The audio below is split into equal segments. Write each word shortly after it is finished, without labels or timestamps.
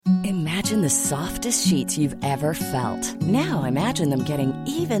Imagine the softest sheets you've ever felt. Now imagine them getting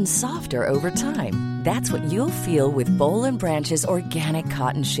even softer over time. That's what you'll feel with Boll and Branch's organic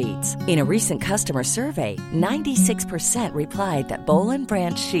cotton sheets. In a recent customer survey, 96% replied that Boll and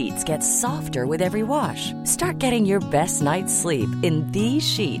Branch sheets get softer with every wash. Start getting your best night's sleep in these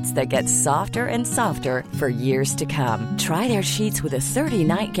sheets that get softer and softer for years to come. Try their sheets with a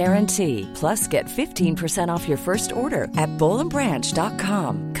 30-night guarantee. Plus, get 15% off your first order at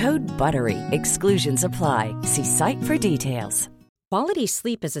bollandbranch.com. Code BUTTERY. Exclusions apply. See site for details. Quality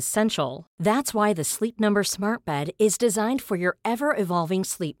sleep is essential. That's why the Sleep Number Smart Bed is designed for your ever-evolving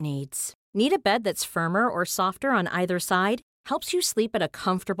sleep needs. Need a bed that's firmer or softer on either side? Helps you sleep at a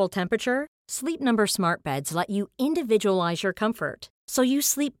comfortable temperature? Sleep Number Smart Beds let you individualize your comfort, so you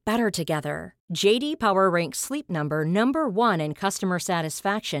sleep better together. J.D. Power ranks Sleep Number number 1 in customer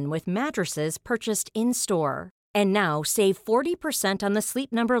satisfaction with mattresses purchased in-store. And now, save 40% on the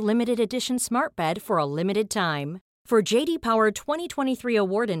Sleep Number Limited Edition Smart Bed for a limited time. For J.D. Power 2023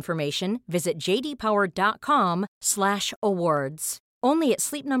 award information, visit jdpower.com/awards. Only at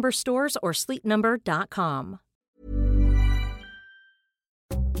Sleep Number stores or sleepnumber.com.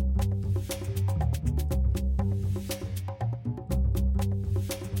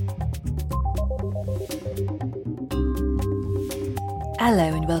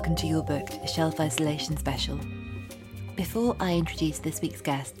 Hello and welcome to Your Booked, a Shelf Isolation special. Before I introduce this week's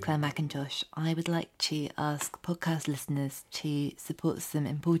guest, Claire Mackintosh, I would like to ask podcast listeners to support some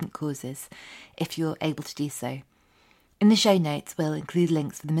important causes if you're able to do so. In the show notes, we'll include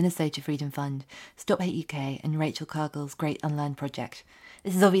links for the Minnesota Freedom Fund, Stop Hate UK and Rachel Cargill's Great Unlearn project.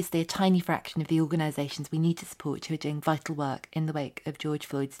 This is obviously a tiny fraction of the organisations we need to support who are doing vital work in the wake of George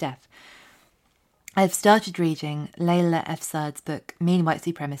Floyd's death. I've started reading Layla F. Saad's book, Mean White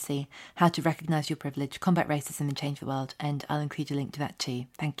Supremacy, How to Recognise Your Privilege, Combat Racism and Change the World, and I'll include a link to that too.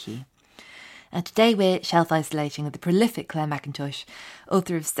 Thank you. Today we're shelf isolating with the prolific Claire Mackintosh,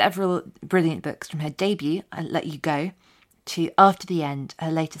 author of several brilliant books from her debut, I'll Let You Go, to After the End,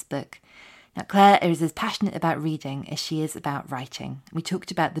 her latest book. Now, Claire is as passionate about reading as she is about writing. We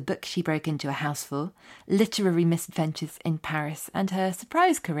talked about the book she broke into a house for, literary misadventures in Paris, and her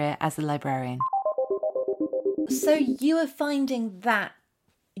surprise career as a librarian. So you are finding that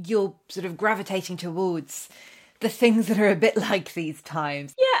you're sort of gravitating towards the things that are a bit like these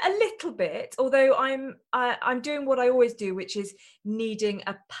times. Yeah, a little bit. Although I'm doing what I always do, which is needing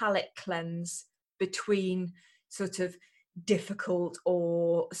a palate cleanse between sort of difficult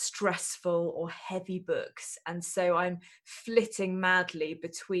or stressful or heavy books, and so I'm flitting madly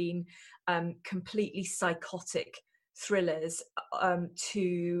between completely psychotic thrillers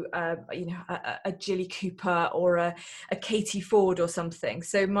to a Jilly Cooper or a Katie Ford or something.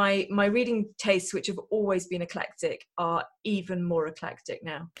 So my reading tastes, which have always been eclectic, are even more eclectic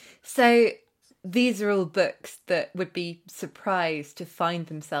now. So these are all books that would be surprised to find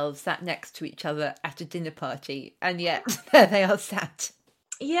themselves sat next to each other at a dinner party, and yet there they are sat.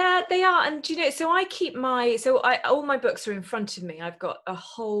 Yeah, they are. And so I keep all my books are in front of me. I've got a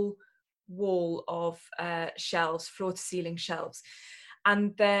whole wall of shelves, floor to ceiling shelves,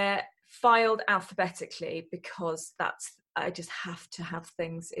 and they're filed alphabetically because I just have to have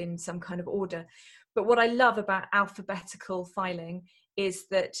things in some kind of order. But what I love about alphabetical filing is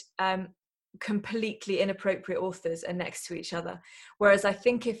that completely inappropriate authors are next to each other, whereas I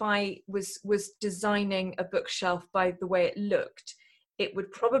think if I was designing a bookshelf by the way it looked, it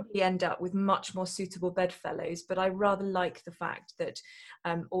would probably end up with much more suitable bedfellows. But I rather like the fact that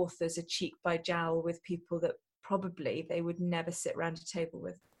authors are cheek by jowl with people that probably they would never sit around a table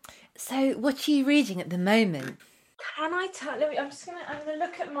with. So what are you reading at the moment? Can I tell you? I'm going to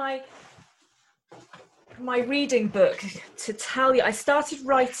look at my reading book to tell you. I started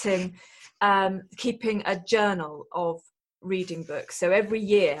writing, keeping a journal of reading books. So every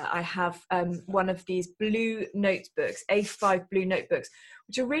year I have one of these blue notebooks, A5 blue notebooks,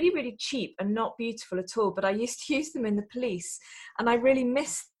 which are really, really cheap and not beautiful at all. But I used to use them in the police and I really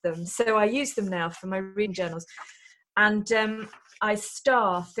missed them. So I use them now for my reading journals. And I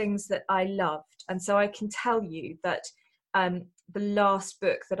star things that I loved. And so I can tell you that the last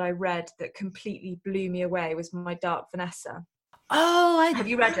book that I read that completely blew me away was My Dark Vanessa. Oh, have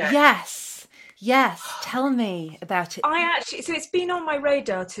you read it? Yes, tell me about it. So it's been on my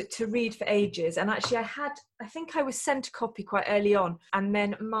radar to read for ages, and actually I think I was sent a copy quite early on, and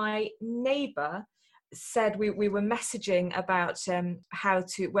then my neighbour said we were messaging about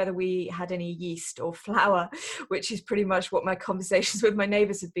whether we had any yeast or flour, which is pretty much what my conversations with my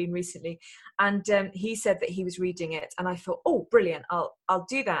neighbours have been recently, and he said that he was reading it, and I thought, oh brilliant, I'll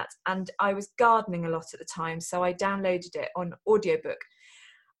do that. And I was gardening a lot at the time, so I downloaded it on audiobook.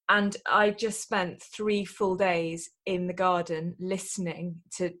 And I just spent 3 full days in the garden listening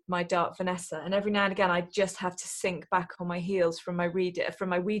to my Dark Vanessa. And every now and again, I just have to sink back on my heels from my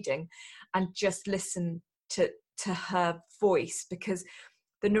reading and just listen to her voice, because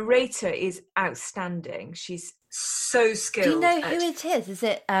the narrator is outstanding. She's so skilled. Do you know who it is? Is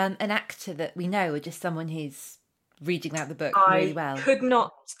it an actor that we know, or just someone who's reading out the book really well? I could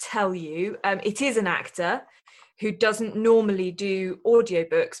not tell you. It is an actor who doesn't normally do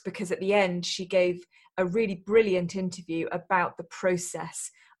audiobooks, because at the end she gave a really brilliant interview about the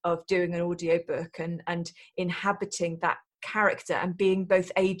process of doing an audiobook and inhabiting that character and being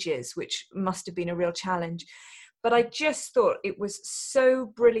both ages, which must have been a real challenge. But I just thought it was so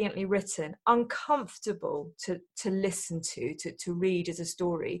brilliantly written, uncomfortable to listen to read as a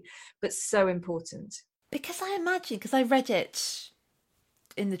story, but so important. Because I imagine, because I read it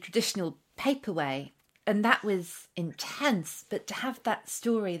in the traditional paper way, and that was intense, but to have that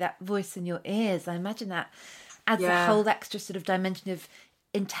story, that voice in your ears, I imagine that adds a whole extra sort of dimension of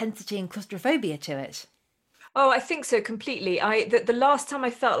intensity and claustrophobia to it. Oh, I think so, completely. The last time I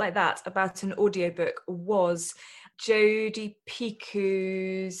felt like that about an audiobook was Jodi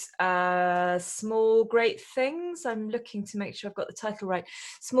Picoult's Small Great Things. I'm looking to make sure I've got the title right.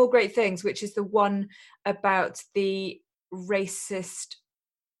 Small Great Things, which is the one about the racist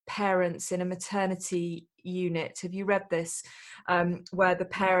parents in a maternity unit. Have you read this? Where the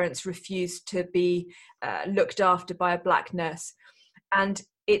parents refused to be looked after by a black nurse. And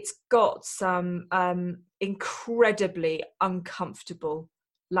it's got some incredibly uncomfortable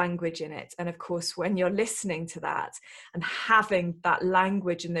language in it. And of course, when you're listening to that and having that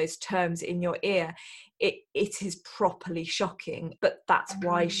language and those terms in your ear, it is properly shocking. But that's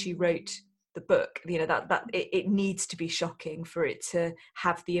why she wrote the book. You know, that it needs to be shocking for it to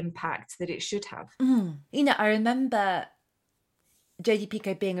have the impact that it should have. You know, I remember Jodi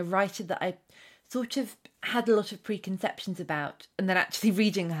Picoult being a writer that I sort of had a lot of preconceptions about, and then actually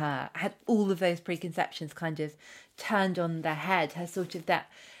reading her, I had all of those preconceptions kind of turned on their head. Her sort of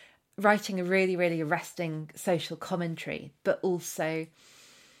that writing a really, really arresting social commentary, but also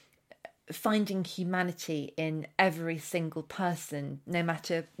finding humanity in every single person, no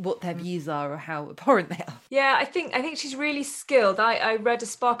matter what their views are or how abhorrent they are. Yeah, I think she's really skilled. I read A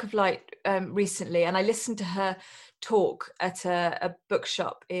Spark of Light recently, and I listened to her talk at a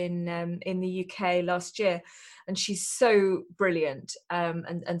bookshop in the UK last year, and she's so brilliant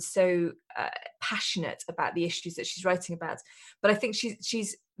and so passionate about the issues that she's writing about. But I think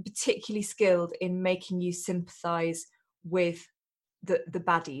she's particularly skilled in making you sympathise with the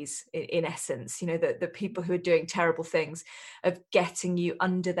baddies, in essence, you know, the people who are doing terrible things, of getting you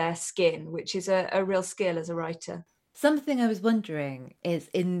under their skin, which is a real skill as a writer. Something I was wondering is,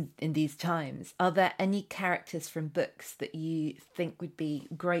 in these times, are there any characters from books that you think would be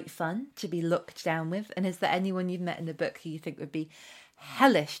great fun to be looked down with? And is there anyone you've met in a book who you think would be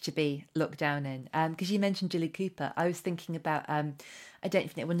hellish to be looked down in? Because you mentioned Jilly Cooper. I was thinking about, I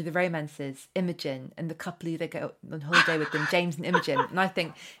don't think, one of the romances, Imogen, and the couple who they go on holiday with them, James and Imogen. And I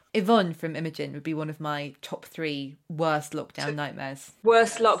think Yvonne from Imogen would be one of my top 3 worst lockdown nightmares.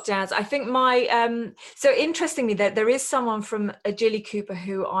 Worst lockdowns. I think my so interestingly, there is someone from a Jilly Cooper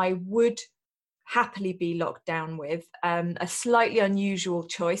who I would happily be locked down with. A slightly unusual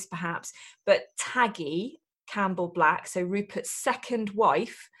choice, perhaps, but Taggy Campbell Black, so Rupert's second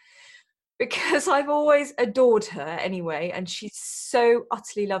wife, because I've always adored her anyway, and she's so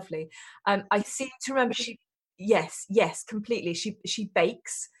utterly lovely. I seem to remember yes, completely. She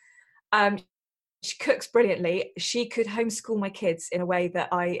bakes. She cooks brilliantly. She could homeschool my kids in a way that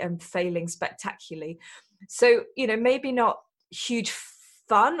I am failing spectacularly. So, you know, maybe not huge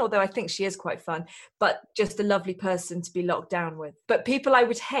fun, although I think she is quite fun, but just a lovely person to be locked down with. But people I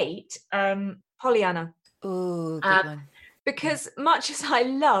would hate, Pollyanna. Oh, good one. Because much as I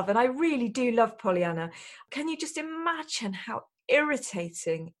love, and I really do love Pollyanna, can you just imagine how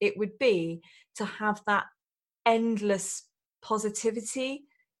irritating it would be to have that endless positivity?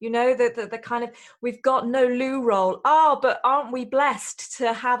 You know, the kind of, we've got no loo roll. Oh, but aren't we blessed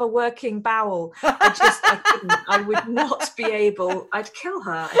to have a working bowel? I couldn't. I would not be able. I'd kill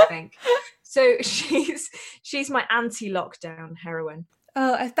her, I think. So she's my anti-lockdown heroine.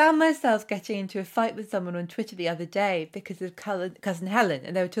 Oh, I found myself getting into a fight with someone on Twitter the other day because of Cousin Helen,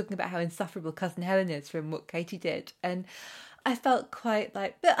 and they were talking about how insufferable Cousin Helen is from what Katie did, and I felt quite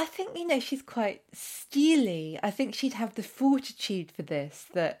like, but I think, you know, she's quite steely. I think she'd have the fortitude for this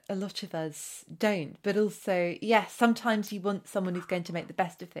that a lot of us don't. But also, yes, sometimes you want someone who's going to make the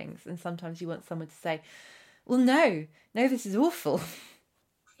best of things, and sometimes you want someone to say, well, no, this is awful.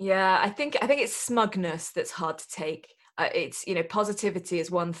 Yeah, I think it's smugness that's hard to take. It's, you know, positivity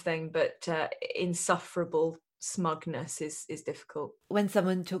is one thing, but insufferable smugness is difficult. When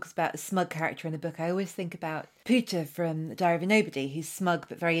someone talks about a smug character in a book, I always think about Pooter from The Diary of a Nobody, who's smug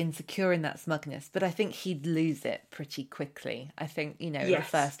but very insecure in that smugness. But I think he'd lose it pretty quickly. I think, you know, in the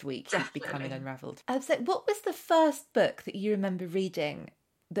first week, he'd be becoming unravelled. So what was the first book that you remember reading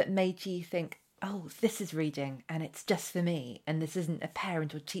that made you think, oh, this is reading and it's just for me, and this isn't a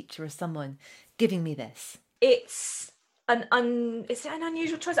parent or teacher or someone giving me this? It's an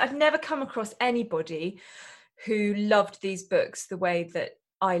unusual choice. I've never come across anybody who loved these books the way that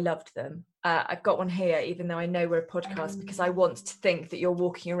I loved them. I've got one here, even though I know we're a podcast, because I want to think that you're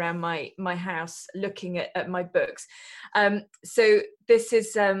walking around my house looking at my books. So this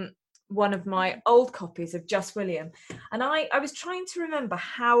is one of my old copies of Just William. And I was trying to remember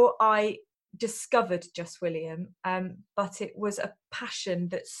how I discovered Just William, but it was a passion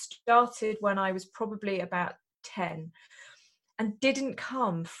that started when I was probably about 10 and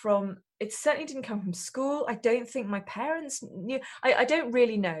it certainly didn't come from school. I don't think my parents knew. I don't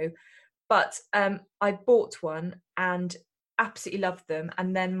really know, but I bought one and absolutely loved them.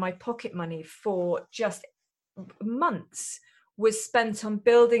 And then my pocket money for just months was spent on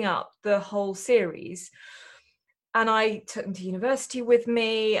building up the whole series. And I took them to university with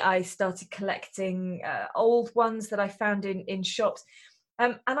me. I started collecting old ones that I found in shops.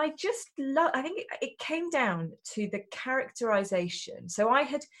 And I just I think it came down to the characterization. So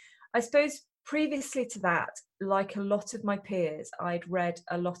I suppose previously to that, like a lot of my peers, I'd read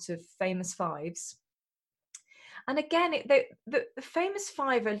a lot of Famous Fives. And again, the Famous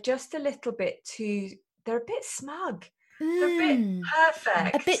Five are just a little bit they're a bit smug. They're a bit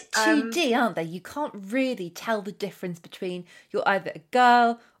perfect. A bit 2D, aren't they? You can't really tell the difference between you're either a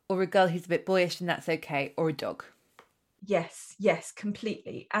girl or a girl who's a bit boyish and that's okay, or a dog. Yes,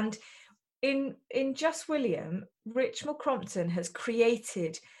 completely. And in Just William, Richmal Crompton has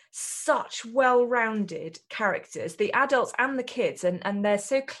created such well-rounded characters, the adults and the kids, and they're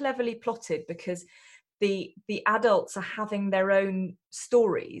so cleverly plotted because the adults are having their own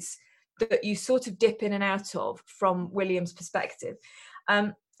stories that you sort of dip in and out of from William's perspective.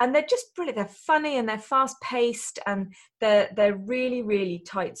 And they're just brilliant. They're funny and they're fast-paced, and they're really, really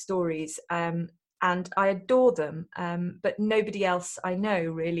tight stories. And I adore them, but nobody else I know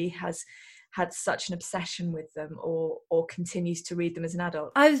really has had such an obsession with them or continues to read them as an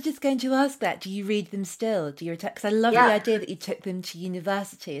adult. I was just going to ask that. Do you read them still? Do you return? Because I love the idea that you took them to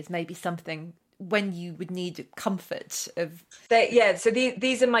university as maybe something when you would need comfort of. So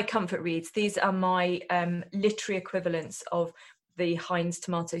these are my comfort reads. These are my literary equivalents of the Heinz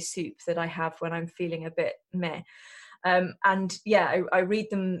tomato soup that I have when I'm feeling a bit meh. I read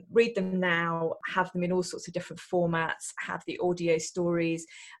them now, have them in all sorts of different formats, have the audio stories.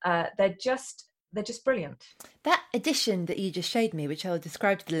 They're just brilliant. That edition that you just showed me, which I will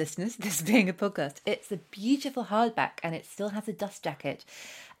describe to the listeners, this being a podcast, it's a beautiful hardback and it still has a dust jacket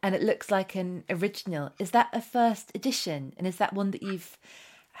and it looks like an original. Is that a first edition? And is that one that you've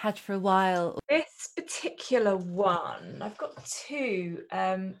had for a while? This particular one, I've got two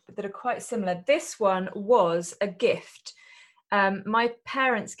that are quite similar. This one was a gift. My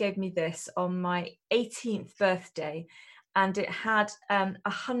parents gave me this on my 18th birthday, and it had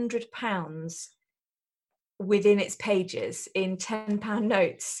 £100 within its pages in £10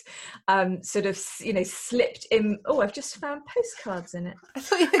 notes, sort of, you know, slipped in. Oh, I've just found postcards in it. I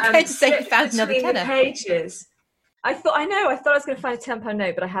thought you were going to say you found another tenner. Pages. I thought I was going to find a £10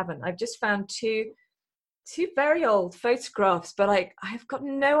 note, but I haven't. I've just found two very old photographs, but I've got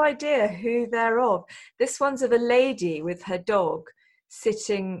no idea who they're of. This one's of a lady with her dog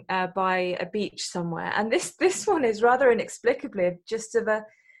sitting by a beach somewhere, and this one is rather inexplicably just of a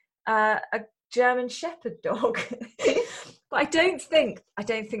German Shepherd dog. But I don't think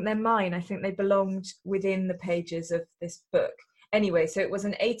they're mine. I think they belonged within the pages of this book. Anyway, so it was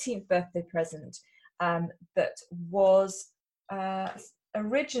an 18th birthday present. That was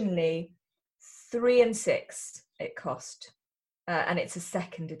originally £3 and £6 it cost, and it's a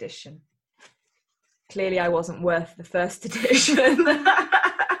second edition. Clearly I wasn't worth the first edition.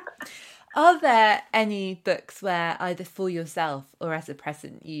 Are there any books where either for yourself or as a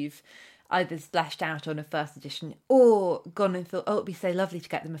present you've either splashed out on a first edition or gone and thought, oh, it'd be so lovely to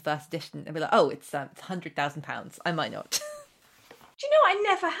get them a first edition, and be like, oh, it's £100,000, I might not? Do you know, I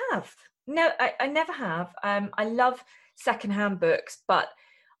never have. No, I never have. I love secondhand books, but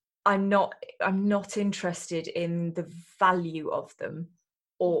I'm not interested in the value of them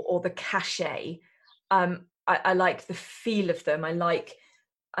or the cachet. I like the feel of them. I like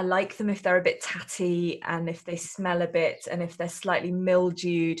I like them if they're a bit tatty and if they smell a bit and if they're slightly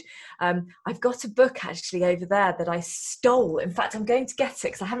mildewed. I've got a book actually over there that I stole. In fact, I'm going to get it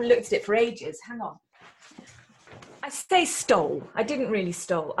because I haven't looked at it for ages. Hang on. I say stole. I didn't really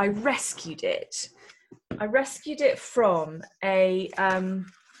stole. I rescued it. I rescued it from a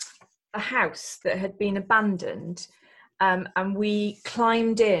house that had been abandoned. And we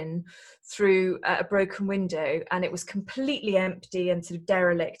climbed in through a broken window, and it was completely empty and sort of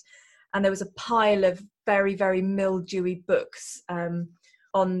derelict. And there was a pile of very, very mildewy books on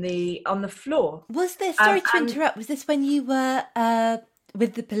the floor. Was this, sorry to interrupt, was this when you were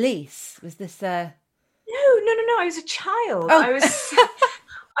with the police? Was this... No, I was a child. Oh.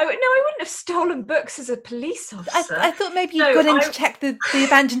 I wouldn't have stolen books as a police officer. I thought maybe you'd gone in to check the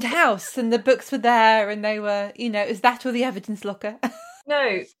abandoned house and the books were there and they were, is that or the evidence locker?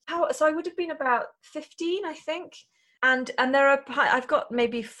 No. So I would have been about 15, I think. And I've got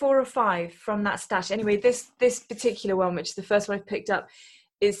maybe 4 or 5 from that stash. Anyway, this particular one, which is the first one I've picked up,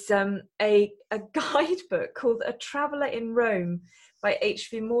 is a guidebook called A Traveller in Rome by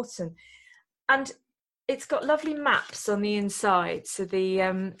H.V. Morton. And it's got lovely maps on the inside. So the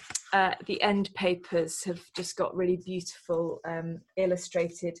end papers have just got really beautiful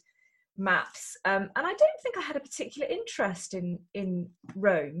illustrated maps. And I don't think I had a particular interest in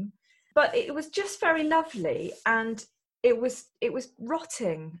Rome, but it was just very lovely, and it was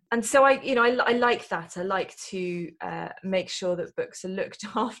rotting. And so I like that. I like to make sure that books are looked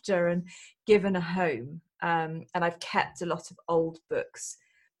after and given a home. And I've kept a lot of old books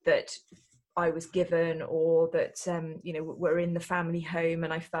that I was given, or that were in the family home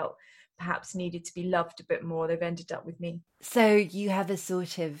and I felt perhaps needed to be loved a bit more. They've ended up with me. So you have it's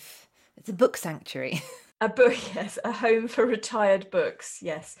a book sanctuary. A book, yes, a home for retired books.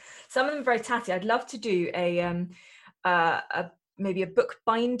 Yes, some of them very tatty. I'd love to do maybe a book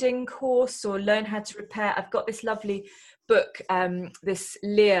binding course or learn how to repair. I've got this lovely book, this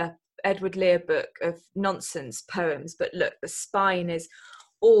Edward Lear book of nonsense poems, but look, the spine is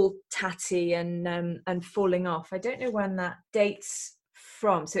all tatty and falling off. I don't know when that dates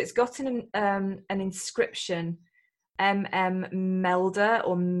from. So it's got an inscription, M.M. Melder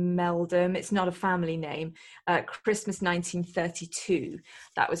or Meldum. It's not a family name. Christmas 1932.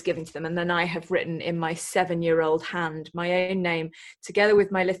 That was given to them. And then I have written in my 7-year-old hand my own name, together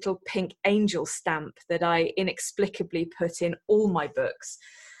with my little pink angel stamp that I inexplicably put in all my books.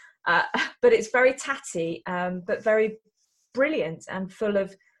 But it's very tatty, but very brilliant and full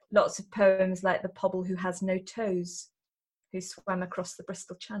of lots of poems like The Pobble Who Has No Toes, who swam across the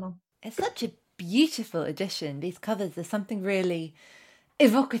Bristol Channel. It's such a beautiful edition. These covers are something really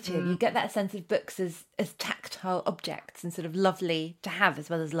evocative. You get that sense of books as tactile objects and sort of lovely to have as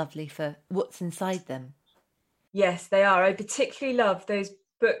well as lovely for what's inside them. Yes, they are. I particularly love those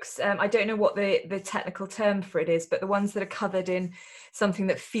books. I don't know what the technical term for it is, but the ones that are covered in something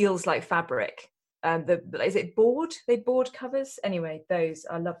that feels like fabric. Is it board? They board covers? Anyway, those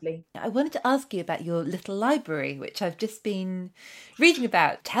are lovely. I wanted to ask you about your little library, which I've just been reading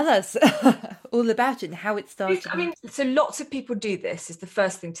about. Tell us all about it and how it started. I mean, so lots of people do this, is the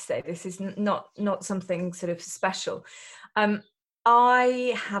first thing to say. This is not something sort of special.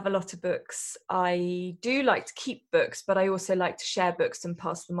 I have a lot of books. I do like to keep books, but I also like to share books and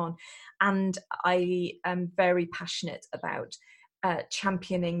pass them on. And I am very passionate about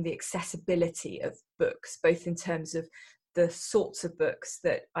championing the accessibility of books, both in terms of the sorts of books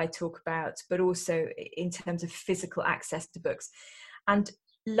that I talk about, but also in terms of physical access to books. And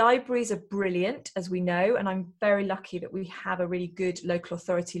libraries are brilliant, as we know, and I'm very lucky that we have a really good local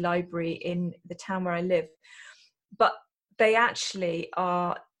authority library in the town where I live. But they actually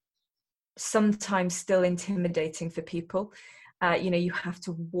are sometimes still intimidating for people. You have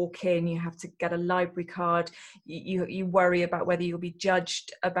to walk in, you have to get a library card, you worry about whether you'll be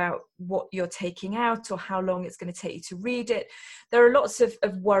judged about what you're taking out or how long it's going to take you to read it. There are lots of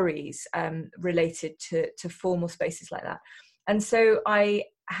worries related to formal spaces like that. And so I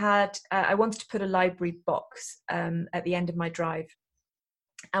wanted to put a library box at the end of my drive.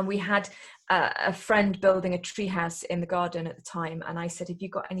 And we had a friend building a treehouse in the garden at the time. And I said, have you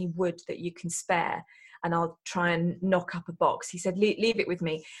got any wood that you can spare? And I'll try and knock up a box. He said, leave it with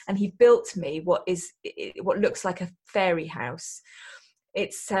me. And he built me what looks like a fairy house.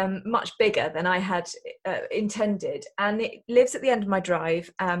 It's much bigger than I had intended. And it lives at the end of my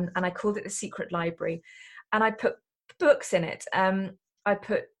drive. And I called it the Secret Library. And I put books in it. I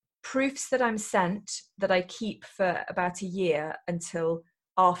put proofs that I'm sent that I keep for about a year until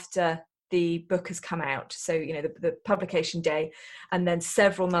after the book has come out. So, the publication day, and then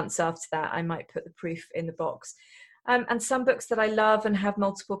several months after that, I might put the proof in the box. And some books that I love and have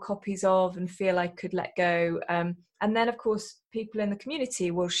multiple copies of and feel I could let go. And then, of course, people in the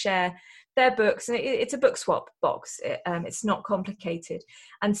community will share their books. And it's a book swap box. It's not complicated.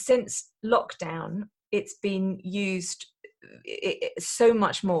 And since lockdown, it's been used so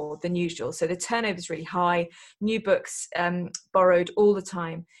much more than usual. So the turnover is really high, new books borrowed all the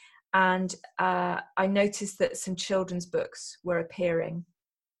time. And I noticed that some children's books were appearing.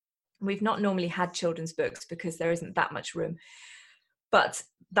 We've not normally had children's books because there isn't that much room. But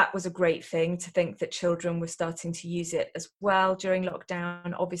that was a great thing to think that children were starting to use it as well during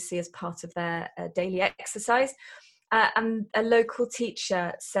lockdown, obviously as part of their daily exercise. And a local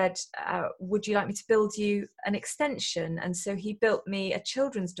teacher said, would you like me to build you an extension? And so he built me a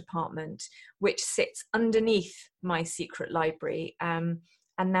children's department, which sits underneath my secret library.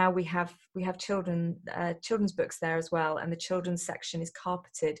 And now we have children's books there as well. And the children's section is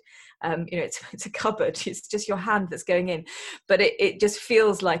carpeted. It's a cupboard. It's just your hand that's going in. But it just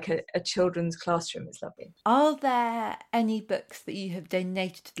feels like a children's classroom. It's lovely. Are there any books that you have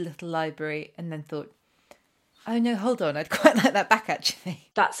donated to the little library and then thought, oh no, hold on, I'd quite like that back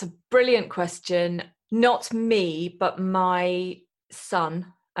actually? That's a brilliant question. Not me, but my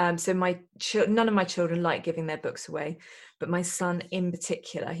son. So none of my children like giving their books away, but my son in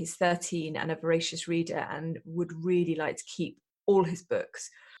particular, he's 13 and a voracious reader and would really like to keep all his books.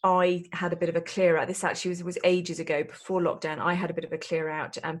 I had a bit of a clear out. This actually was ages ago, before lockdown. I had a bit of a clear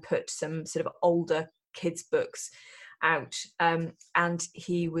out and put some sort of older kids' books out, and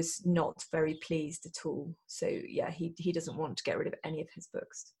he was not very pleased at all. So yeah, he doesn't want to get rid of any of his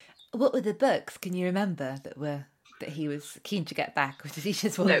books. What were the books, can you remember, that he was keen to get back, or did he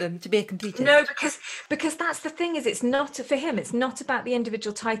just want them to be a completist? No, because that's the thing, is it's not, for him, it's not about the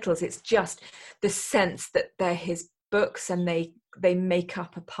individual titles, it's just the sense that they're his books and they make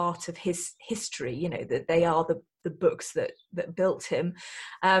up a part of his history, that they are the books that built him.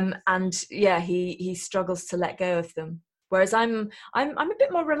 And yeah, he struggles to let go of them. Whereas I'm a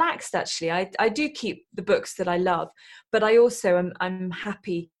bit more relaxed, actually. I do keep the books that I love, but I also I'm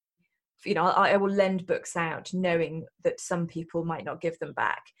happy. I will lend books out knowing that some people might not give them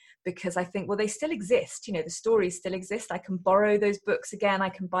back, because I think, well, they still exist. The stories still exist. I can borrow those books again. I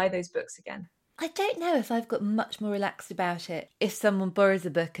can buy those books again. I don't know if I've got much more relaxed about it. If someone borrows a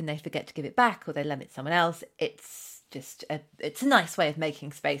book and they forget to give it back, or they lend it to someone else, it's a nice way of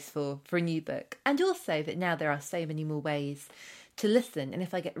making space for a new book. And also that now there are so many more ways to listen. And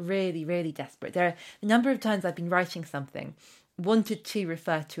if I get really, really desperate, there are a number of times I've been writing something, wanted to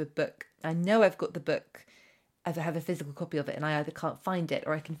refer to a book. I know I've got the book, I have a physical copy of it, and I either can't find it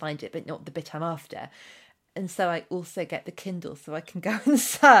or I can find it but not the bit I'm after. And so I also get the Kindle so I can go and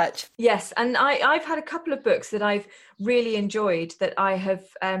search. Yes, and I've had a couple of books that I've really enjoyed that I have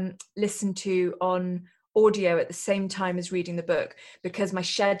listened to on audio at the same time as reading the book, because my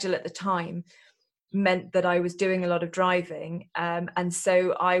schedule at the time meant that I was doing a lot of driving, and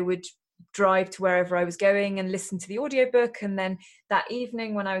so I would drive to wherever I was going and listen to the audiobook, and then that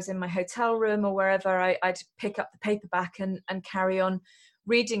evening when I was in my hotel room or wherever, I'd pick up the paperback and carry on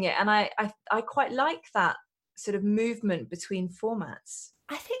reading it. And I quite like that sort of movement between formats.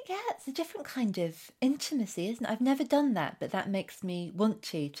 I think, yeah, it's a different kind of intimacy, isn't it? I've never done that, but that makes me want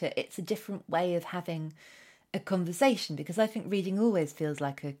to it's a different way of having a conversation, because I think reading always feels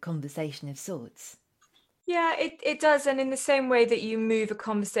like a conversation of sorts. Yeah, it does. And in the same way that you move a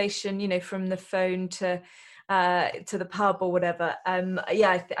conversation, from the phone to the pub or whatever,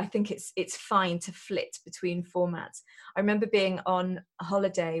 I think it's fine to flit between formats. I remember being on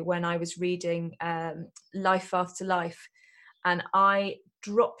holiday when I was reading Life After Life, and I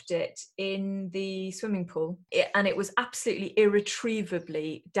dropped it in the swimming pool, and it was absolutely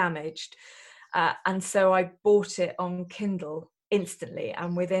irretrievably damaged. And so I bought it on Kindle instantly,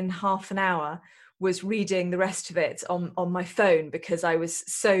 and within half an hour was reading the rest of it on my phone, because I was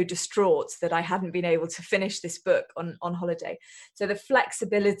so distraught that I hadn't been able to finish this book on holiday. So the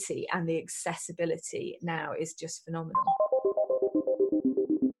flexibility and the accessibility now is just phenomenal.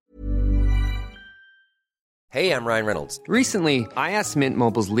 Hey, I'm Ryan Reynolds. Recently, I asked Mint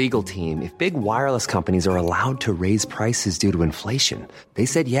Mobile's legal team if big wireless companies are allowed to raise prices due to inflation. They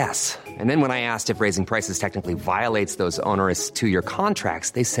said yes. And then when I asked if raising prices technically violates those onerous 2-year contracts,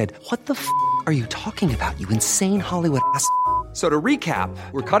 they said, what the f*** are you talking about, you insane Hollywood ass f- So to recap,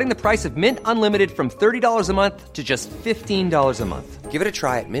 we're cutting the price of Mint Unlimited from $30 a month to just $15 a month. Give it a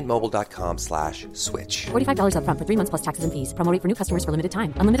try at mintmobile.com/switch. $45 up front for 3 months plus taxes and fees. Promo rate for new customers for limited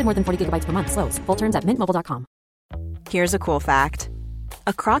time. Unlimited more than 40 gigabytes per month. Slows full terms at mintmobile.com. Here's a cool fact.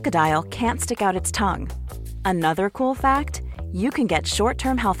 A crocodile can't stick out its tongue. Another cool fact, you can get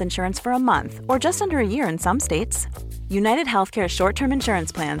short-term health insurance for a month or just under a year in some states. United Healthcare short-term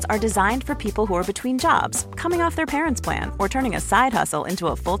insurance plans are designed for people who are between jobs, coming off their parents' plan, or turning a side hustle into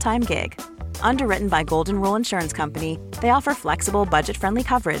a full-time gig. Underwritten by Golden Rule Insurance Company, they offer flexible, budget-friendly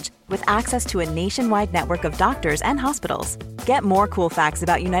coverage with access to a nationwide network of doctors and hospitals. Get more cool facts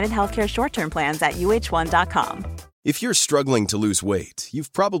about United Healthcare short-term plans at uh1.com. If you're struggling to lose weight,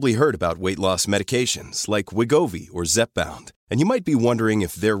 you've probably heard about weight loss medications like Wegovy or Zepbound, and you might be wondering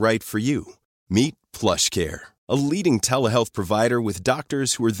if they're right for you. Meet PlushCare, a leading telehealth provider with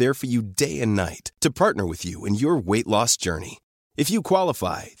doctors who are there for you day and night to partner with you in your weight loss journey. If you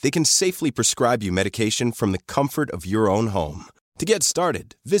qualify, they can safely prescribe you medication from the comfort of your own home. To get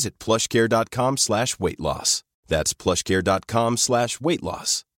started, visit plushcare.com/weight-loss. That's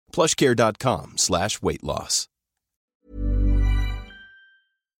plushcare.com/weight-loss. plushcare.com/weight-loss.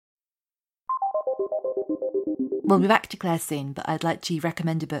 We'll be back to Claire soon, but I'd like to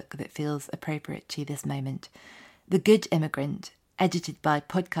recommend a book that feels appropriate to this moment. The Good Immigrant, edited by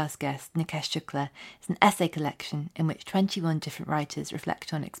podcast guest Nikesh Shukla, is an essay collection in which 21 different writers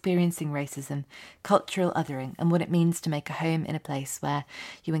reflect on experiencing racism, cultural othering, and what it means to make a home in a place where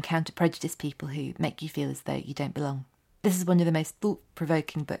you encounter prejudiced people who make you feel as though you don't belong. This is one of the most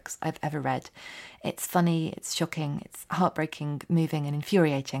thought-provoking books I've ever read. It's funny, it's shocking, it's heartbreaking, moving and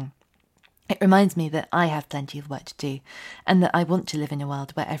infuriating. It reminds me that I have plenty of work to do, and that I want to live in a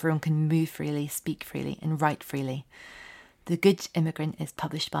world where everyone can move freely, speak freely, and write freely. The Good Immigrant is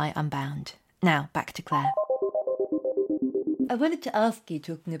published by Unbound. Now, back to Claire. I wanted to ask you,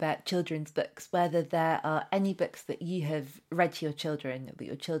 talking about children's books, whether there are any books that you have read to your children, or that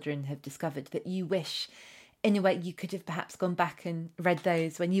your children have discovered, that you wish, in a way, you could have perhaps gone back and read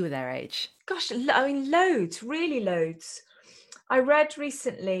those when you were their age. Gosh, I mean, loads, really loads. I read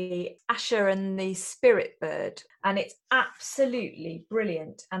recently Asher and the Spirit Bird, and it's absolutely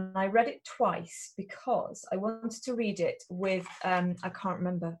brilliant. And I read it twice because I wanted to read it with, I can't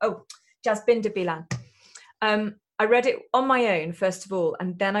remember. Oh, Jasbinder Bilan. I read it on my own, first of all,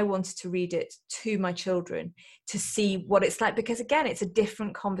 and then I wanted to read it to my children to see what it's like, because again, it's a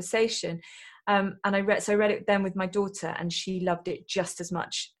different conversation. And I read it then with my daughter, and she loved it just as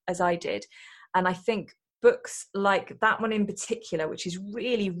much as I did. And I think books like that one in particular, which is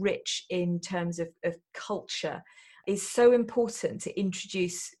really rich in terms of culture, is so important to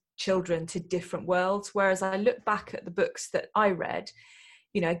introduce children to different worlds. Whereas I look back at the books that I read,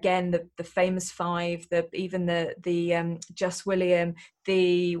 you know, again, the famous five, even the Just William,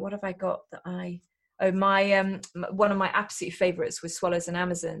 what have I got that one of my absolute favorites was Swallows and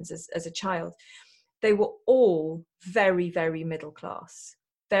Amazons as a child. They were all very, very middle class,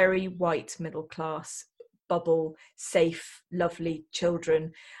 very white middle class, bubble, safe, lovely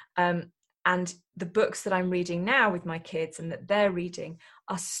children. And the books that I'm reading now with my kids and that they're reading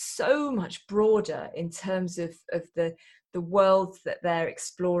are so much broader in terms of the world that they're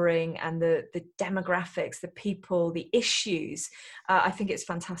exploring and the demographics, the people, the issues. I think it's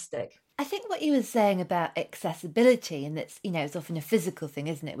fantastic. I think what you were saying about accessibility, and that's, you know, it's often a physical thing,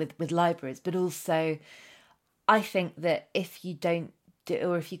 isn't it, with libraries, but also I think that if you don't do,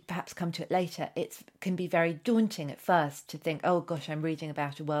 or if you perhaps come to it later, it can be very daunting at first to think, oh gosh, I'm reading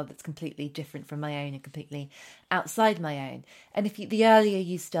about a world that's completely different from my own and completely outside my own. And the earlier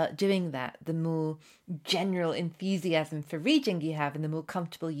you start doing that, the more general enthusiasm for reading you have, and the more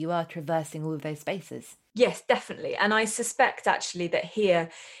comfortable you are traversing all of those spaces. Yes, definitely. And I suspect actually that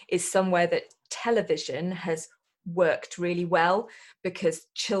here is somewhere that television has worked really well, because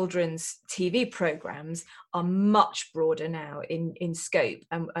children's TV programs are much broader now in scope,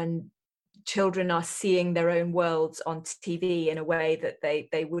 and children are seeing their own worlds on TV in a way that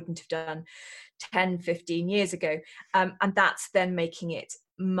they wouldn't have done 10, 15 years ago. And that's then making it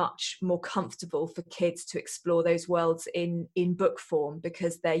much more comfortable for kids to explore those worlds in book form,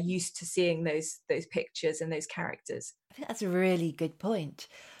 because they're used to seeing those pictures and those characters. I think that's a really good point.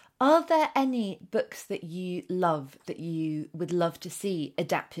 Are there any books that you love, that you would love to see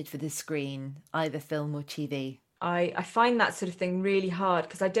adapted for the screen, either film or TV? I find that sort of thing really hard,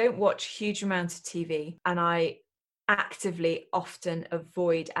 because I don't watch huge amounts of TV, and I actively often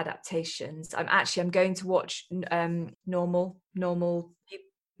avoid adaptations. I'm going to watch Normal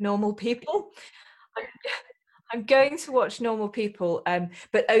People. I'm going to watch Normal People,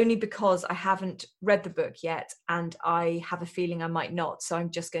 but only because I haven't read the book yet, and I have a feeling I might not, so I'm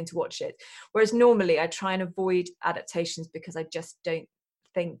just going to watch it. Whereas normally I try and avoid adaptations because I just don't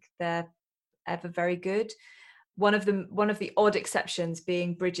think they're ever very good. One of the odd exceptions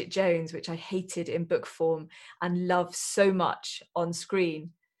being Bridget Jones, which I hated in book form and love so much on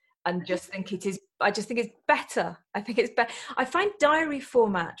screen. and just think it is. I just think it's better. I think it's better. I find diary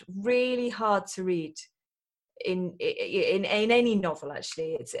format really hard to read in any novel.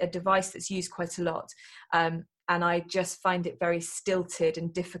 Actually, it's a device that's used quite a lot, and I just find it very stilted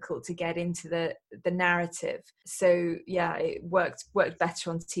and difficult to get into the narrative. So yeah, it worked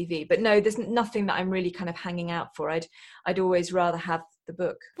better on TV. But no, there's nothing that I'm really kind of hanging out for. I'd always rather have the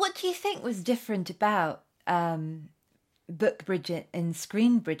book. What do you think was different about book Bridget and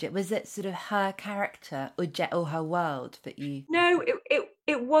screen Bridget? Was it sort of her character or her world that you... No,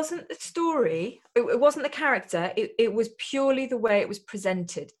 it wasn't the story. It wasn't the character. It was purely the way it was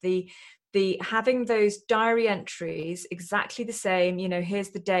presented. The having those diary entries exactly the same, you know, here's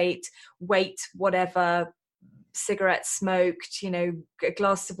the date, weight, whatever, cigarette smoked, you know, a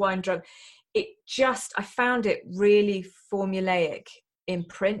glass of wine drunk. I found it really formulaic in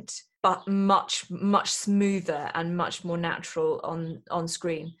print, but much smoother and much more natural on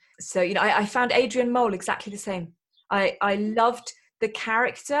screen. So, you know, I found Adrian Mole exactly the same. I loved the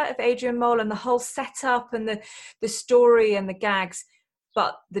character of Adrian Mole and the whole setup and the story and the gags,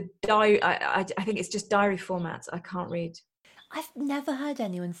 but the diary, I think it's just diary format I can't read. I've never heard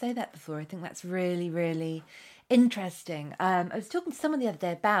anyone say that before. I think that's really, really interesting. I was talking to someone the other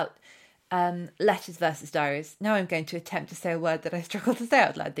day about letters versus diaries. Now I'm going to attempt to say a word that I struggle to say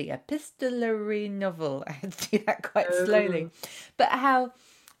out loud. The epistolary novel. I had to do that quite slowly. But how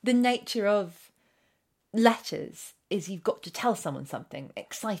the nature of letters is you've got to tell someone something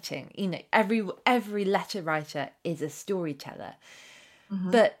exciting. You know, every letter writer is a storyteller.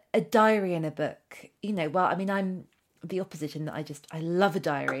 Mm-hmm. But a diary in a book, you know, well, I mean, I'm the opposite in that I love a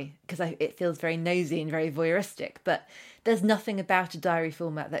diary because it feels very nosy and very voyeuristic, but there's nothing about a diary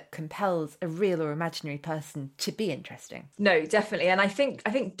format that compels a real or imaginary person to be interesting. No, definitely. And I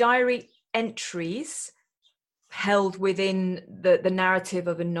think diary entries held within the narrative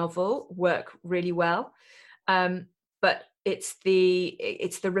of a novel work really well. But it's the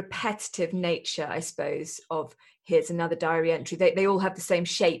repetitive nature, I suppose, of here's another diary entry. They all have the same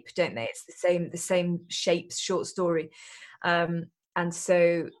shape, don't they? It's the same shape, short story. And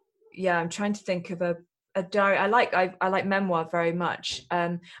so, yeah, I'm trying to think of a diary. I like memoir very much.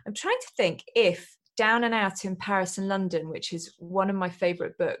 I'm trying to think if Down and Out in Paris and London, which is one of my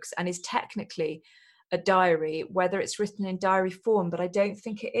favorite books and is technically a diary, whether it's written in diary form, but I don't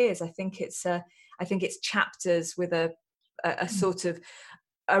think it is. I think it's chapters with a sort of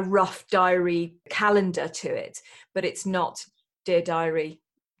a rough diary calendar to it, but it's not Dear Diary,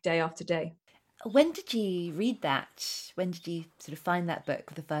 day after day. When did you read that? When did you sort of find that book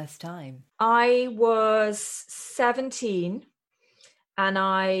for the first time? I was 17 and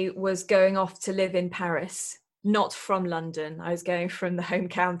I was going off to live in Paris, not from London. I was going from the home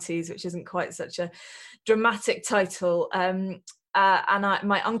counties, which isn't quite such a dramatic title. And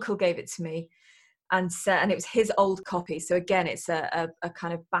my uncle gave it to me. And it was his old copy. So again, it's a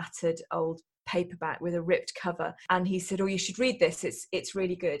kind of battered old paperback with a ripped cover. And he said, "Oh, you should read this. It's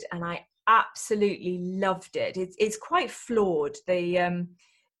really good." And I absolutely loved it. It's quite flawed.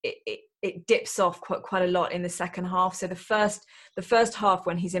 It dips off quite a lot in the second half. So the first half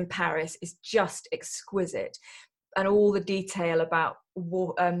when he's in Paris is just exquisite, and all the detail about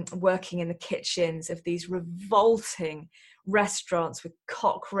working in the kitchens of these revolting restaurants with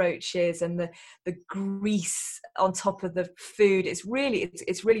cockroaches and the grease on top of the food. It's really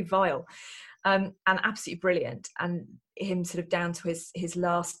vile, and absolutely brilliant. And him sort of down to his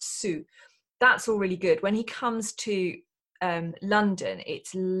last sou. That's all really good. When he comes to London,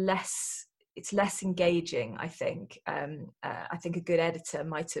 it's less engaging, I think. I think a good editor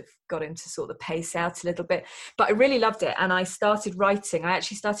might have got him to sort the pace out a little bit, but I really loved it. And I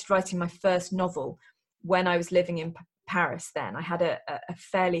actually started writing my first novel when I was living in Paris then. I had a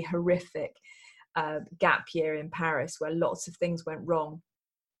fairly horrific gap year in Paris where lots of things went wrong.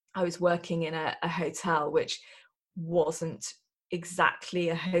 I was working in a hotel which wasn't exactly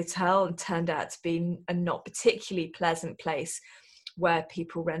a hotel and turned out to be a not particularly pleasant place, where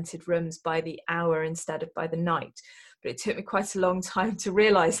people rented rooms by the hour instead of by the night. But it took me quite a long time to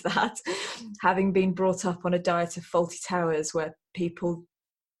realise that, having been brought up on a diet of Fawlty Towers where people,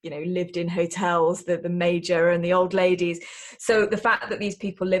 you know, lived in hotels, the major and the old ladies. So the fact that these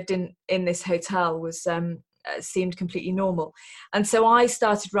people lived in this hotel was seemed completely normal. And so I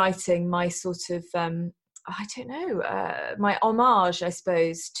started writing my sort of, my homage, I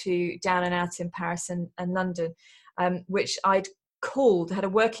suppose, to Down and Out in Paris and London, which had a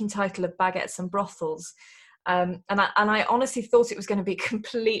working title of Baguettes and Brothels. And I honestly thought it was going to be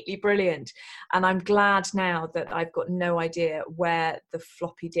completely brilliant. And I'm glad now that I've got no idea where the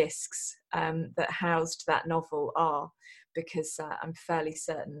floppy disks that housed that novel are, because I'm fairly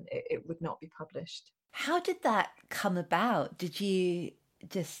certain it would not be published. How did that come about? Did you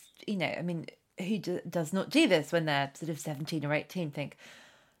just, I mean, who does not do this when they're sort of 17 or 18, think,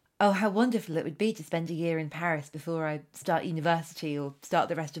 oh, how wonderful it would be to spend a year in Paris before I start university or start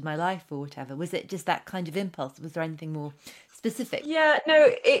the rest of my life or whatever? Was it just that kind of impulse? Was there anything more specific? Yeah, no,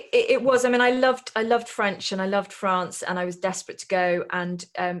 it was. I mean, I loved French and I loved France, and I was desperate to go. And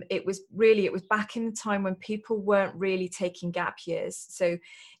it was back in the time when people weren't really taking gap years. So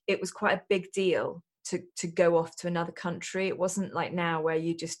it was quite a big deal to go off to another country. It wasn't like now where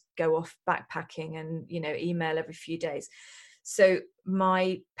you just go off backpacking and, email every few days. So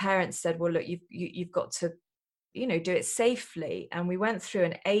my parents said, well, look, you've got to, do it safely. And we went through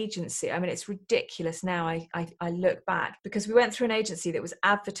an agency. I mean, it's ridiculous now. I look back, because we went through an agency that was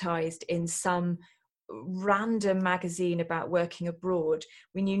advertised in some random magazine about working abroad.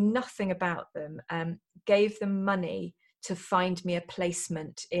 We knew nothing about them, gave them money to find me a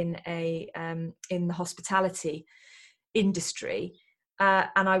placement in the hospitality industry.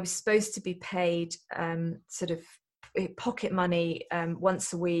 And I was supposed to be paid sort of pocket money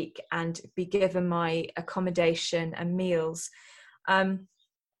once a week and be given my accommodation and meals, and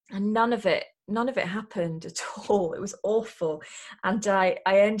none of it happened at all. It was awful. And I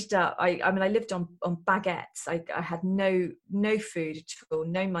ended up, I mean, I lived on baguettes. I had no food at all,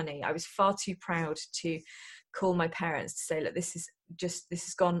 no money. I was far too proud to call my parents to say, look, this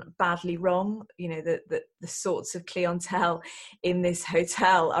has gone badly wrong. The sorts of clientele in this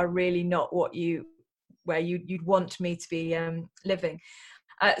hotel are really not where you'd want me to be living.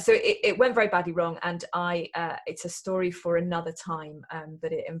 So it went very badly wrong, and it's a story for another time,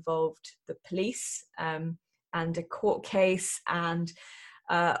 but it involved the police and a court case and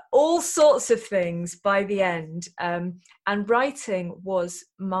all sorts of things by the end. And writing was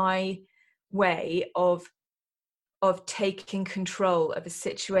my way of taking control of a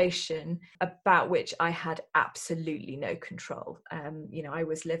situation about which I had absolutely no control. I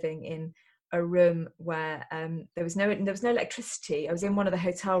was living in a room where there was no electricity. I was in one of the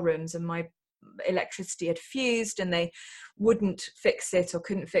hotel rooms, and my electricity had fused, and they wouldn't fix it or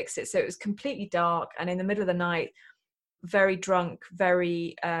couldn't fix it. So it was completely dark, and in the middle of the night, very drunk,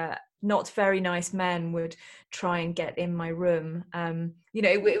 very not very nice men would try and get in my room.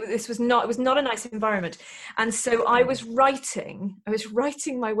 It was not a nice environment. And so I was writing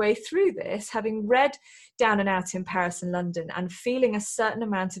my way through this, having read Down and Out in Paris and London, and feeling a certain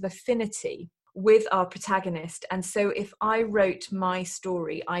amount of affinity with our protagonist. And so if I wrote my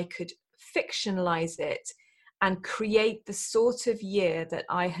story, I could fictionalize it and create the sort of year that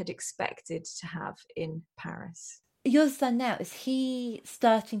I had expected to have in Paris. Your son now, is he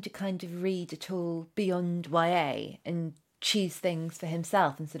starting to kind of read at all beyond YA and choose things for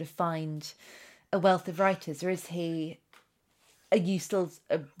himself and sort of find a wealth of writers? Or are you still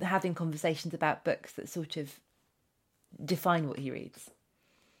having conversations about books that sort of define what he reads?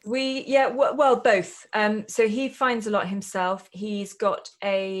 Well, both. So he finds a lot himself. He's got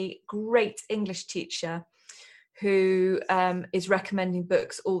a great English teacher who is recommending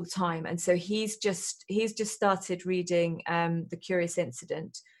books all the time, and so he's just started reading The Curious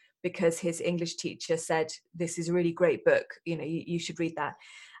Incident because his English teacher said, this is a really great book, you should read that.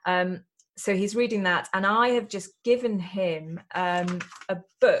 So he's reading that, and I have just given him a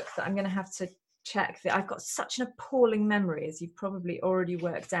book that I'm going to have to check. That I've got such an appalling memory, as you've probably already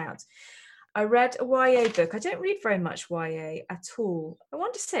worked out. I read a YA book. I don't read very much YA at all. I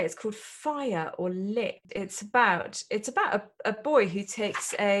want to say it's called Fire or Lit. It's about a boy who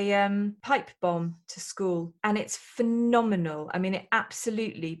takes a pipe bomb to school, and it's phenomenal. I mean, it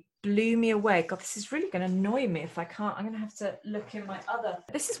absolutely blew me away. God, this is really going to annoy me if I can't. I'm going to have to look in my other.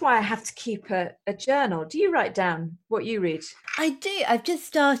 This is why I have to keep a journal. Do you write down what you read? I do. I've just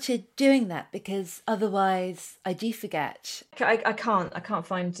started doing that because otherwise I do forget. I can't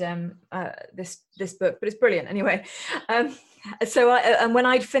find this book, but it's brilliant anyway. And when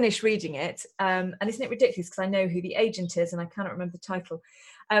I'd finished reading it, and isn't it ridiculous because I know who the agent is and I cannot remember the title.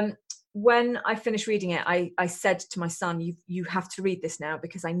 When I finished reading it, I said to my son, you have to read this now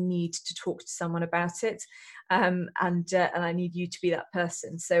because I need to talk to someone about it, and I need you to be that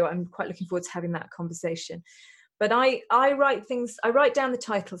person. So I'm quite looking forward to having that conversation. But I write down the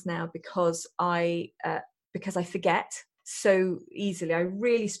titles now because I forget so easily. I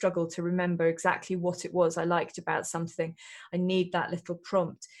really struggle to remember exactly what it was I liked about something. I need that little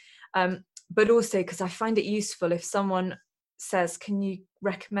prompt, but also because I find it useful if someone says, can you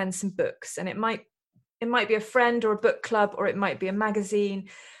recommend some books? And it might be a friend or a book club, or it might be a magazine.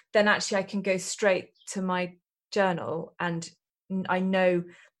 Then actually I can go straight to my journal, and I know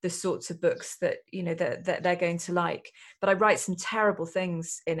the sorts of books that, you know, that they're going to like. But I write some terrible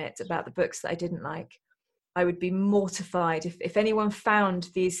things in it about the books that I didn't like. I would be mortified if anyone found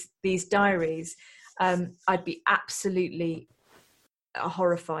these diaries. I'd be absolutely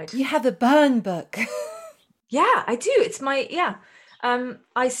horrified. You have a burn book. Yeah, I do. It's my,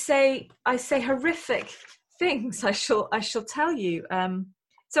 I say horrific things. I shall tell you.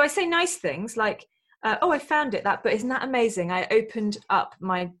 So I say nice things like, oh, I found it, but isn't that amazing? I opened up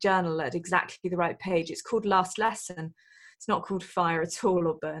my journal at exactly the right page. It's called Last Lesson. It's not called Fire at all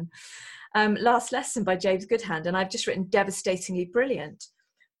or Burn. Last Lesson by James Goodhand, and I've just written devastatingly brilliant.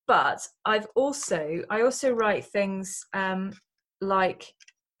 But I also write things like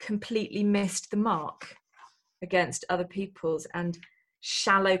completely missed the mark against other people's, and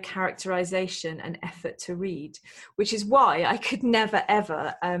shallow characterization and effort to read, which is why I could never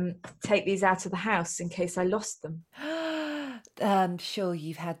ever take these out of the house in case I lost them. I'm sure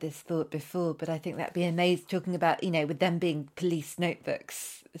you've had this thought before, but I think that'd be amazing, talking about, you know, with them being police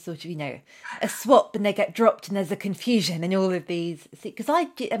notebooks, sort of, you know, a swap and they get dropped and there's a confusion and all of these. Because I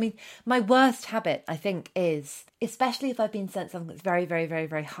mean, my worst habit, I think, is, especially if I've been sent something that's very, very, very,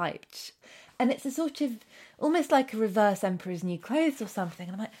 very hyped, and it's a sort of, almost like a reverse Emperor's New Clothes or something,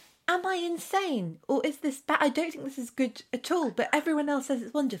 and I'm like, am I insane? Or is this bad? I don't think this is good at all, but everyone else says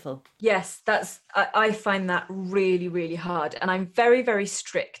it's wonderful. Yes, I find that really, really hard. And I'm very, very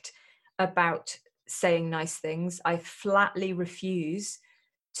strict about saying nice things. I flatly refuse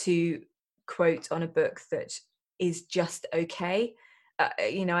to quote on a book that is just okay.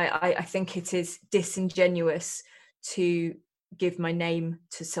 You know, I think it is disingenuous to give my name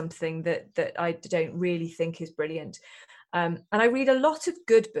to something that I don't really think is brilliant. And I read a lot of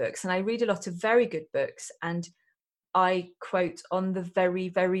good books, and I read a lot of very good books, and I quote on the very,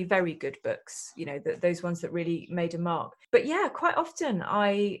 very, very good books, you know, those ones that really made a mark. But yeah, quite often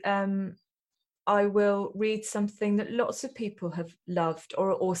I will read something that lots of people have loved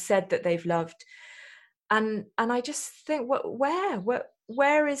or said that they've loved, and I just think,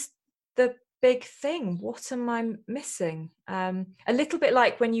 where is the big thing? What am I missing? A little bit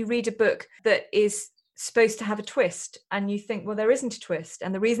like when you read a book that is supposed to have a twist and you think, well, there isn't a twist,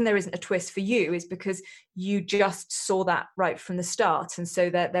 and the reason there isn't a twist for you is because you just saw that right from the start, and so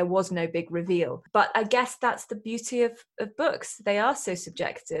there was no big reveal. But I guess that's the beauty of books. They are so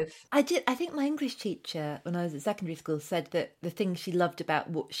subjective. I think my English teacher when I was at secondary school said that the thing she loved about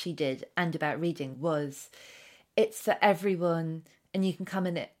what she did and about reading was it's for everyone and you can come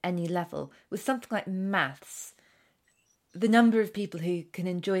in at any level. With something like maths, the number of people who can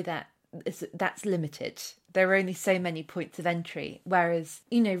enjoy that's limited. There are only so many points of entry. Whereas,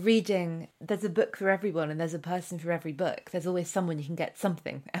 you know, reading, there's a book for everyone and there's a person for every book. There's always someone you can get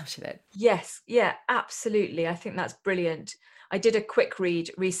something out of it. Yes, yeah, absolutely. I think that's brilliant. I did a quick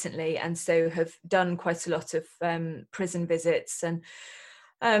read recently, and so have done quite a lot of prison visits and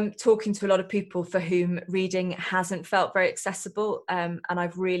talking to a lot of people for whom reading hasn't felt very accessible. And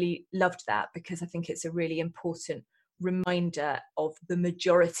I've really loved that, because I think it's a really important reminder of the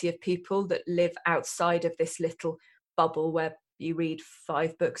majority of people that live outside of this little bubble where you read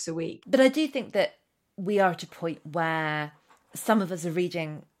 5 books a week. But I do think that we are at a point where some of us are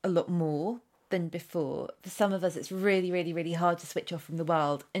reading a lot more than before. For some of us, it's really, really, really hard to switch off from the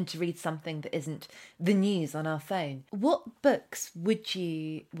world and to read something that isn't the news on our phone. What books would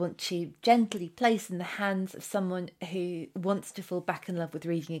you want to gently place in the hands of someone who wants to fall back in love with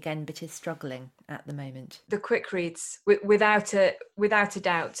reading again but is struggling at the moment? The quick reads, without a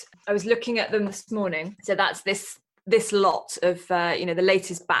doubt. I was looking at them this morning. So that's this lot of the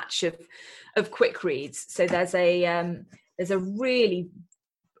latest batch of quick reads. So there's a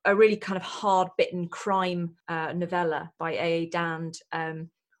really kind of hard-bitten crime novella by A.A. Dand,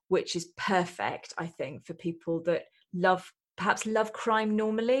 which is perfect, I think, for people that perhaps love crime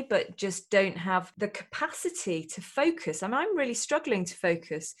normally, but just don't have the capacity to focus. I mean, I'm really struggling to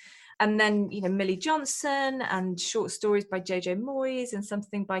focus. And then, you know, Millie Johnson and short stories by Jojo Moyes and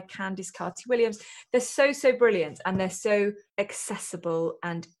something by Candice Carty-Williams. They're so, so brilliant, and they're so accessible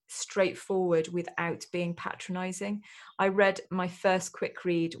and straightforward without being patronising. I read my first quick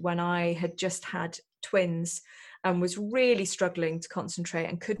read when I had just had twins and was really struggling to concentrate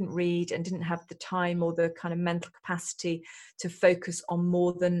and couldn't read and didn't have the time or the kind of mental capacity to focus on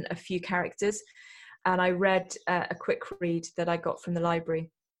more than a few characters. And I read a quick read that I got from the library.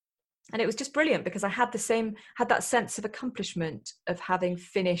 And it was just brilliant, because I had that sense of accomplishment of having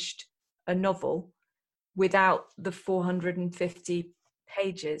finished a novel without the 450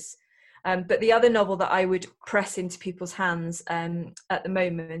 pages. But the other novel that I would press into people's hands at the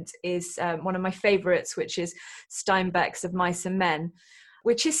moment is one of my favourites, which is Steinbeck's Of Mice and Men.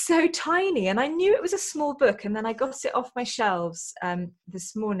 which is so tiny. And I knew it was a small book, and then I got it off my shelves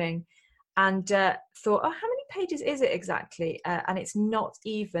this morning and thought, oh, how many pages is it exactly? And it's not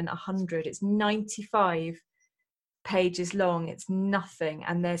even 100. It's 95 pages long. It's nothing.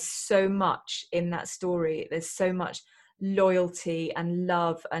 And there's so much in that story. There's so much loyalty and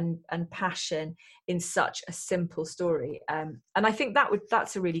love and passion in such a simple story. And I think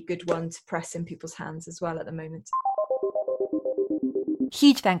that's a really good one to press in people's hands as well at the moment.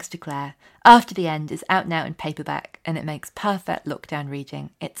 Huge thanks to Claire. After the End is out now in paperback, and it makes perfect lockdown reading.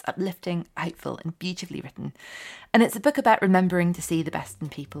 It's uplifting, hopeful and beautifully written. And it's a book about remembering to see the best in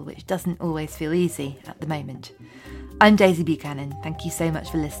people, which doesn't always feel easy at the moment. I'm Daisy Buchanan. Thank you so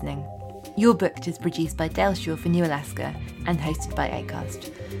much for listening. You're Booked is produced by Dale Shaw for New Alaska and hosted by Acast.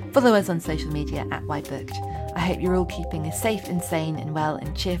 Follow us on social media at WhyBooked. I hope you're all keeping as safe and sane and well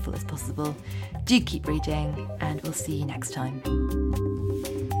and cheerful as possible. Do keep reading, and we'll see you next time.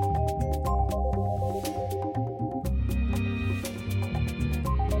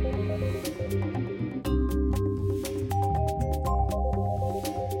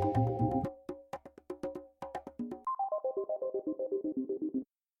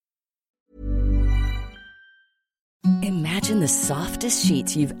 Imagine the softest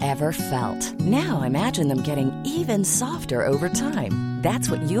sheets you've ever felt. Now imagine them getting even softer over time.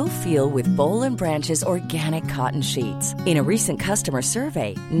 That's what you'll feel with Boll & Branch's organic cotton sheets. In a recent customer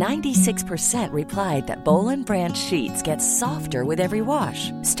survey, 96% replied that Boll & Branch sheets get softer with every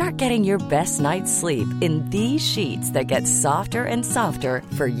wash. Start getting your best night's sleep in these sheets that get softer and softer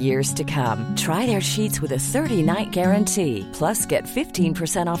for years to come. Try their sheets with a 30-night guarantee. Plus, get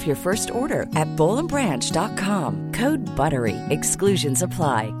 15% off your first order at bollandbranch.com. Code BUTTERY. Exclusions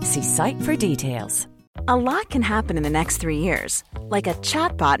apply. See site for details. A lot can happen in the next 3 years. Like a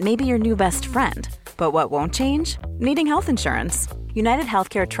chatbot may be your new best friend. But what won't change? Needing health insurance. United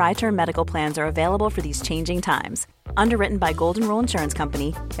Healthcare Tri-Term Medical Plans are available for these changing times. Underwritten by Golden Rule Insurance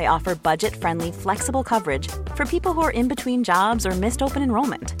Company, they offer budget-friendly, flexible coverage for people who are in between jobs or missed open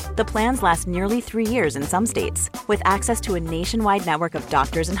enrollment. The plans last nearly 3 years in some states, with access to a nationwide network of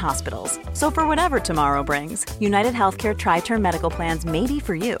doctors and hospitals. So for whatever tomorrow brings, United Healthcare Tri-Term Medical Plans may be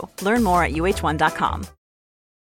for you. Learn more at uh1.com.